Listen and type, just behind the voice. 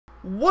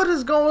What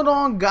is going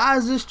on,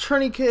 guys? It's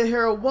TriniKid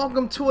here.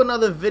 Welcome to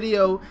another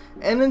video,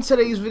 and in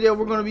today's video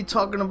we're going to be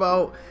talking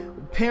about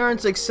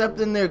parents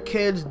accepting their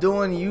kids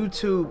doing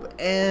YouTube.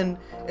 And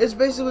it's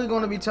basically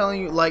going to be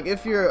telling you, like,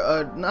 if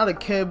you're not a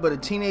kid but a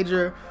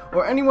teenager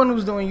or anyone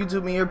who's doing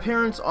YouTube and your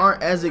parents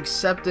aren't as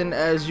accepting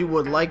as you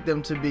would like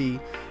them to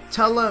be,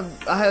 tell them.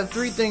 I have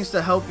 3 things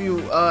to help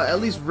you at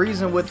least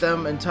reason with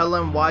them and tell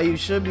them why you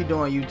should be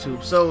doing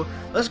YouTube. So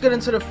let's get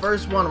into the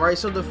first one, right?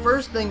 So the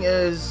first thing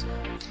is,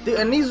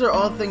 and these are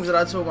all things that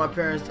I told my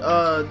parents.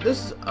 So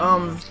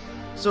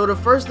the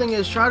first thing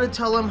is, try to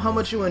tell them how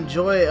much you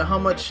enjoy it and how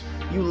much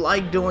you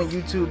like doing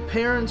YouTube.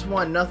 Parents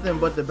want nothing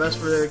but the best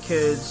for their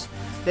kids.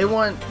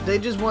 They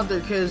just want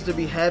their kids to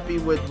be happy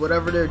with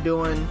whatever they're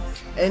doing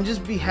and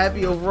just be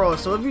happy overall.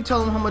 So if you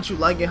tell them how much you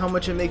like it, how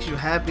much it makes you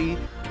happy,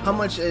 how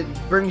much it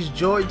brings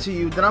joy to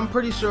you, then I'm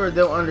pretty sure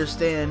they'll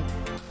understand.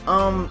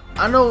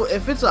 I know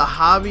if it's a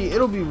hobby,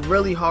 it'll be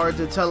really hard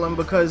to tell them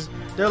because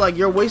they're like,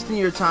 you're wasting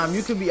your time.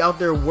 You could be out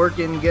there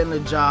working, getting a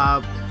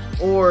job,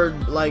 or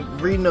like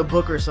reading a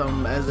book or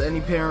something, as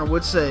any parent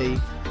would say.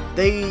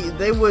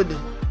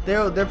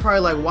 They're probably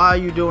like, why are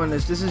you doing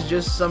this? This is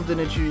just something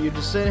that you're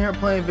just sitting here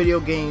playing video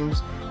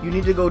games. You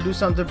need to go do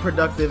something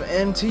productive.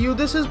 And to you,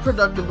 this is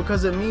productive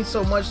because it means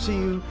so much to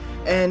you,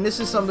 and this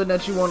is something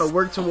that you want to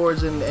work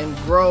towards and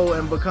grow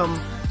and become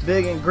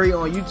big and great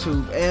on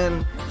YouTube.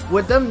 And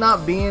with them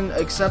not being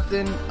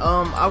accepting,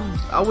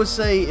 I would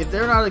say if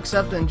they're not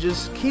accepting,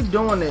 just keep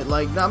doing it.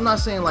 Like, I'm not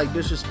saying like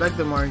disrespect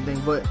them or anything,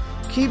 but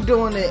keep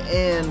doing it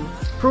and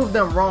prove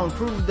them wrong.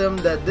 Prove them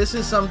that this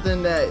is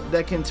something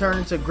that can turn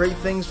into great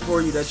things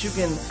for you, that you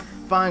can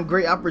find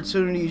great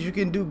opportunities, you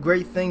can do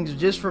great things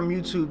just from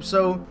YouTube.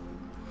 So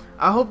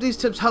I hope these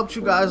tips helped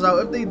you guys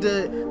out. If they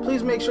did,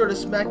 please make sure to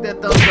smack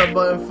that thumbs up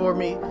button for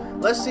me.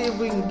 Let's see if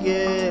we can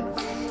get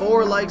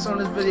 4 likes on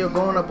this video,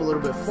 going up a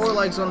little bit. 4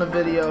 likes on the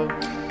video.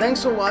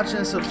 Thanks for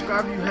watching.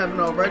 Subscribe if you haven't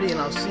already, and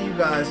I'll see you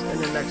guys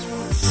in the next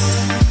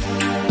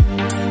one.